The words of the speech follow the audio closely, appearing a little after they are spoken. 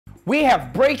We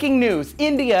have breaking news.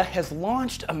 India has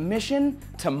launched a mission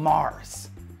to Mars.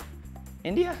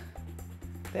 India?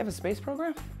 They have a space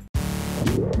program?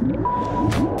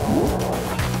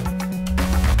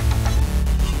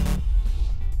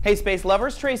 Hey space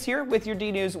lovers, Trace here with your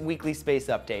D-News Weekly Space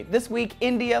Update. This week,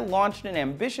 India launched an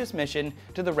ambitious mission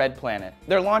to the Red Planet.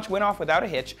 Their launch went off without a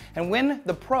hitch, and when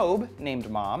the probe, named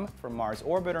MOM, from Mars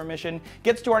Orbiter mission,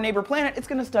 gets to our neighbor planet, it's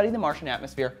going to study the Martian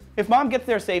atmosphere. If MOM gets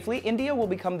there safely, India will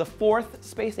become the 4th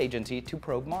space agency to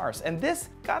probe Mars, and this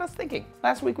got us thinking.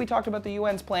 Last week we talked about the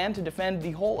UN's plan to defend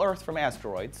the whole Earth from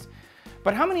asteroids,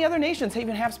 but how many other nations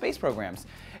even have space programs?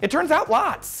 It turns out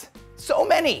lots. So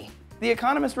many! The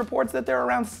Economist reports that there are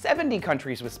around 70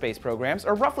 countries with space programs,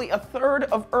 or roughly a third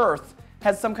of Earth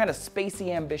has some kind of spacey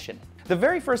ambition. The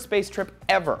very first space trip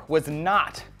ever was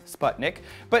not Sputnik,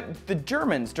 but the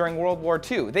Germans during World War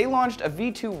II. They launched a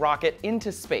V-2 rocket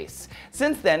into space.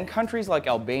 Since then, countries like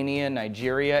Albania,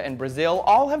 Nigeria, and Brazil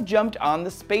all have jumped on the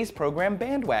space program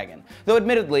bandwagon, though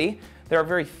admittedly, there are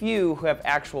very few who have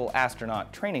actual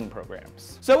astronaut training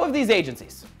programs. So of these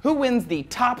agencies, who wins the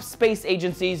Top Space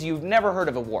Agencies You've Never Heard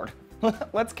of award?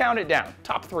 Let's count it down.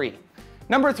 Top 3.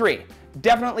 Number 3,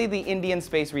 definitely the Indian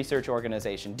Space Research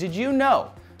Organization. Did you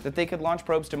know that they could launch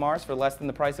probes to Mars for less than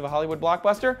the price of a Hollywood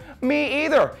blockbuster? Me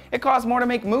either. It costs more to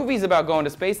make movies about going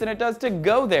to space than it does to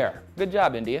go there. Good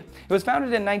job, India. It was founded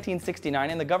in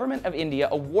 1969, and the government of India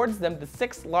awards them the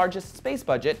 6th largest space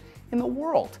budget in the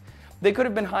world. They could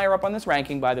have been higher up on this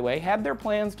ranking, by the way, had their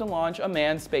plans to launch a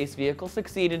manned space vehicle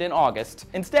succeeded in August.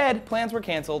 Instead, plans were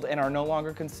canceled and are no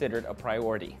longer considered a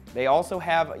priority. They also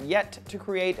have yet to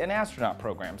create an astronaut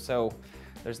program, so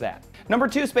there's that. Number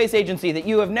 2 space agency that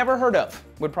you have never heard of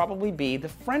would probably be the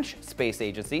French space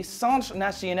agency, Centre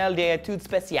National d'Études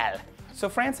Spatiales. So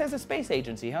France has a space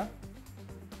agency, huh?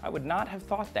 I would not have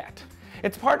thought that.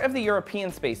 It's part of the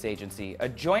European Space Agency, a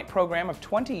joint program of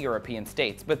 20 European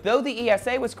states. But though the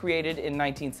ESA was created in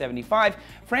 1975,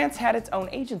 France had its own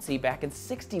agency back in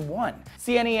 '61.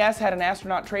 CNES had an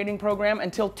astronaut training program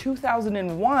until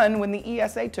 2001 when the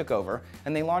ESA took over,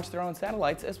 and they launched their own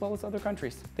satellites as well as other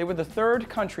countries. They were the 3rd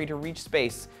country to reach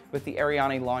space with the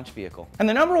Ariane launch vehicle. And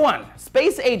the number 1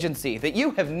 space agency that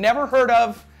you have never heard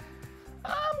of,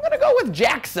 I'm gonna go with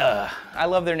JAXA. I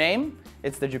love their name.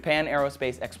 It's the Japan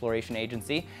Aerospace Exploration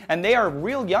Agency, and they are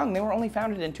real young. They were only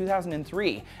founded in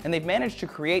 2003, and they've managed to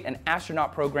create an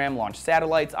astronaut program, launch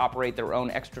satellites, operate their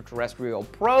own extraterrestrial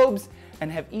probes,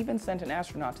 and have even sent an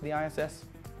astronaut to the ISS,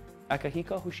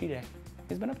 Akihiko Hoshide.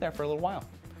 He's been up there for a little while.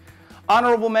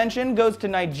 Honorable mention goes to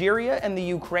Nigeria and the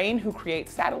Ukraine, who create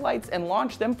satellites and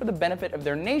launch them for the benefit of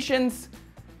their nations,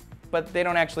 but they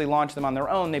don't actually launch them on their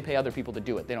own. They pay other people to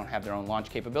do it. They don't have their own launch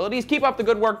capabilities. Keep up the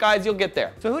good work, guys. You'll get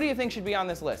there. So who do you think should be on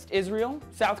this list? Israel?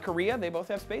 South Korea? They both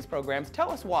have space programs. Tell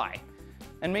us why.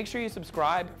 And make sure you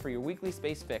subscribe for your weekly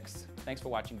space fix. Thanks for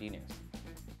watching D-News.